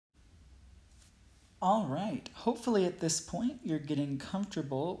All right, hopefully at this point you're getting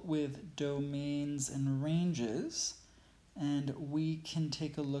comfortable with domains and ranges, and we can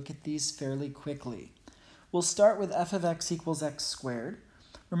take a look at these fairly quickly. We'll start with f of x equals x squared.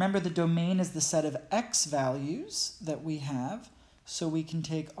 Remember, the domain is the set of x values that we have, so we can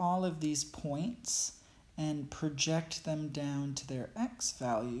take all of these points and project them down to their x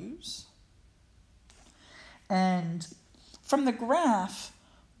values. And from the graph,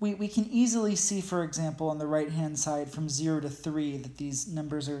 we can easily see, for example, on the right-hand side from 0 to 3 that these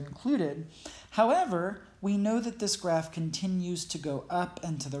numbers are included. However, we know that this graph continues to go up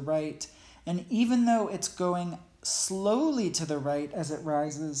and to the right, and even though it's going slowly to the right as it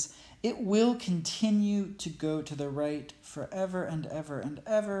rises, it will continue to go to the right forever and ever and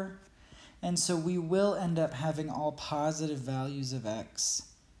ever, and so we will end up having all positive values of x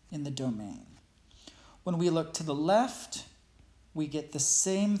in the domain. When we look to the left, we get the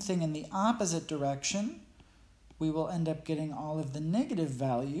same thing in the opposite direction. We will end up getting all of the negative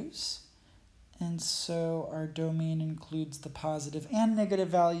values. And so our domain includes the positive and negative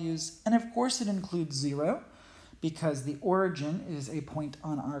values. And of course it includes 0 because the origin is a point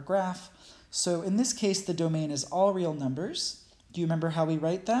on our graph. So in this case, the domain is all real numbers. Do you remember how we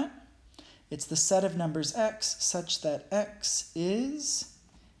write that? It's the set of numbers x such that x is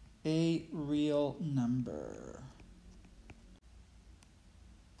a real number.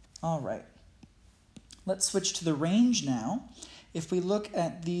 All right, let's switch to the range now. If we look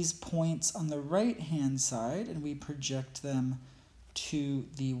at these points on the right-hand side and we project them to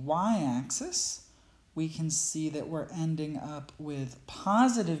the y-axis, we can see that we're ending up with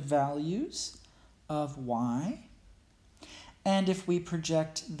positive values of y. And if we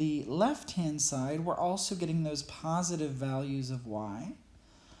project the left-hand side, we're also getting those positive values of y.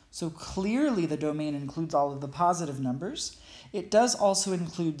 So clearly the domain includes all of the positive numbers. It does also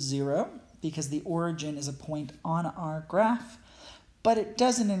include 0 because the origin is a point on our graph, but it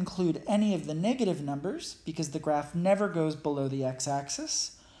doesn't include any of the negative numbers because the graph never goes below the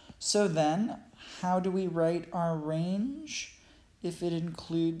x-axis. So then, how do we write our range if it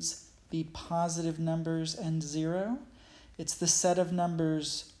includes the positive numbers and 0? It's the set of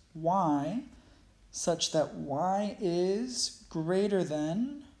numbers y such that y is greater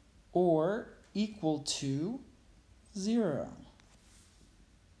than or equal to 0.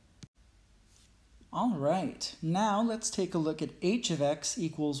 All right, now let's take a look at h of x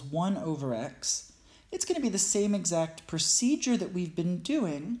equals 1 over x. It's going to be the same exact procedure that we've been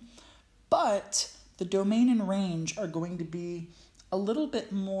doing, but the domain and range are going to be a little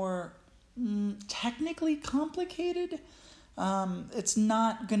bit more technically complicated. It's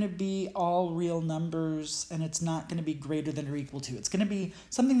not going to be all real numbers, and it's not going to be greater than or equal to. It's going to be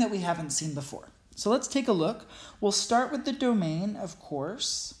something that we haven't seen before. So let's take a look. We'll start with the domain, of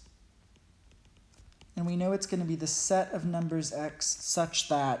course, and we know it's going to be the set of numbers x such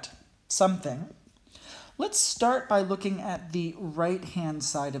that something. Let's start by looking at the right-hand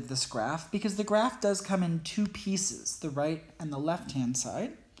side of this graph, because the graph does come in two pieces, the right and the left-hand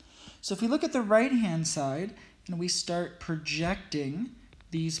side. So if we look at the right-hand side, and we start projecting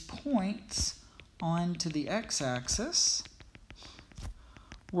these points onto the x-axis,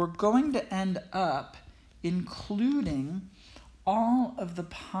 we're going to end up including all of the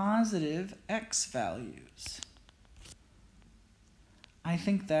positive x values. I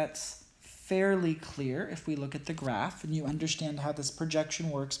think that's fairly clear if we look at the graph, and you understand how this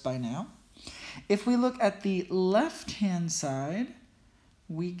projection works by now. If we look at the left-hand side,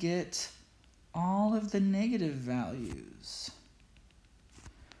 we get all of the negative values,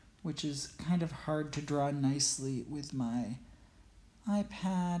 which is kind of hard to draw nicely with my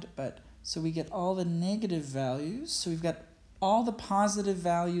iPad, but so we get all the negative values. So we've got all the positive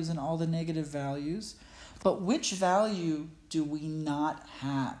values and all the negative values, but which value do we not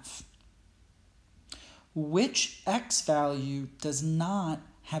have? Which x value does not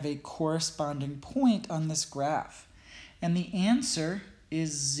have a corresponding point on this graph? And the answer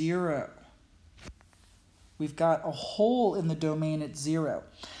is 0. We've got a hole in the domain at 0.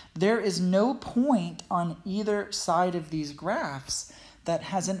 There is no point on either side of these graphs that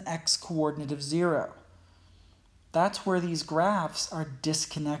has an x-coordinate of 0. That's where these graphs are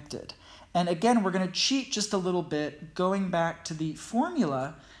disconnected. And again, we're going to cheat just a little bit. Going back to the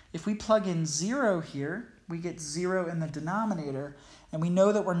formula, if we plug in 0 here, we get 0 in the denominator, and we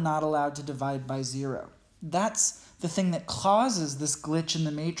know that we're not allowed to divide by 0. That's the thing that causes this glitch in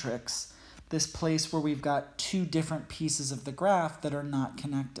the matrix, this place where we've got two different pieces of the graph that are not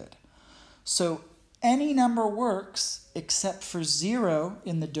connected. So any number works except for 0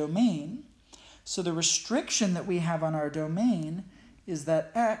 in the domain. So the restriction that we have on our domain is that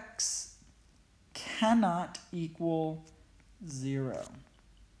x cannot equal 0.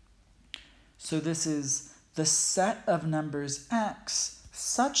 So this is the set of numbers x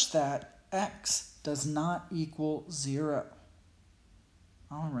such that x does not equal 0.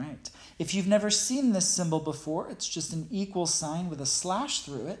 All right. If you've never seen this symbol before, it's just an equal sign with a slash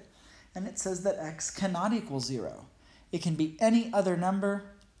through it, and it says that x cannot equal 0. It can be any other number,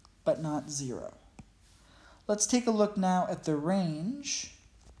 but not 0. Let's take a look now at the range.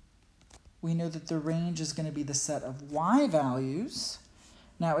 We know that the range is going to be the set of y values.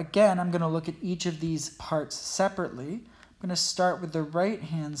 Now again, I'm going to look at each of these parts separately. I'm going to start with the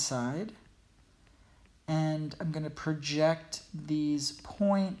right-hand side, and I'm going to project these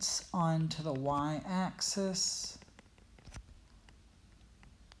points onto the y-axis.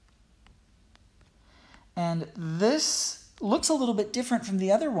 And this looks a little bit different from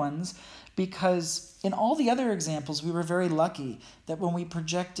the other ones because in all the other examples, we were very lucky that when we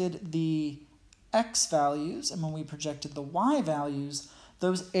projected the x values and when we projected the y values,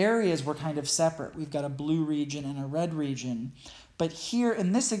 those areas were kind of separate. We've got a blue region and a red region. But here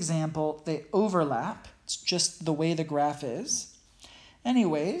in this example, they overlap. It's just the way the graph is.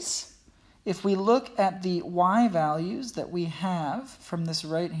 Anyways, if we look at the y values that we have from this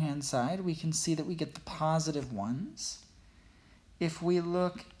right-hand side, we can see that we get the positive ones. If we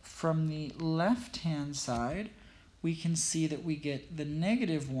look from the left-hand side, we can see that we get the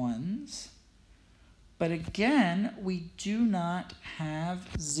negative ones. But again, we do not have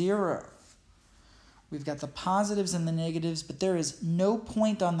 0. We've got the positives and the negatives, but there is no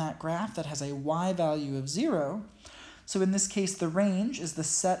point on that graph that has a y value of 0. So in this case, the range is the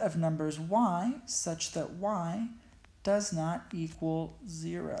set of numbers y such that y does not equal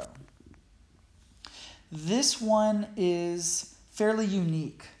 0. This one is fairly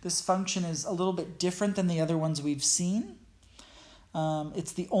unique. This function is a little bit different than the other ones we've seen.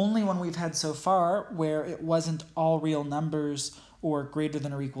 It's the only one we've had so far where it wasn't all real numbers or greater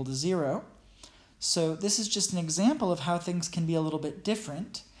than or equal to 0. So this is just an example of how things can be a little bit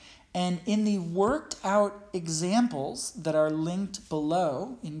different. And in the worked out examples that are linked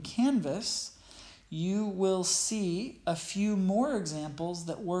below in Canvas, you will see a few more examples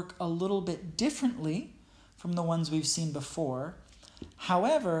that work a little bit differently from the ones we've seen before.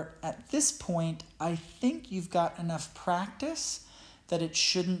 However, at this point, I think you've got enough practice that it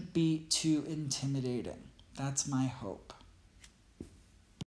shouldn't be too intimidating. That's my hope.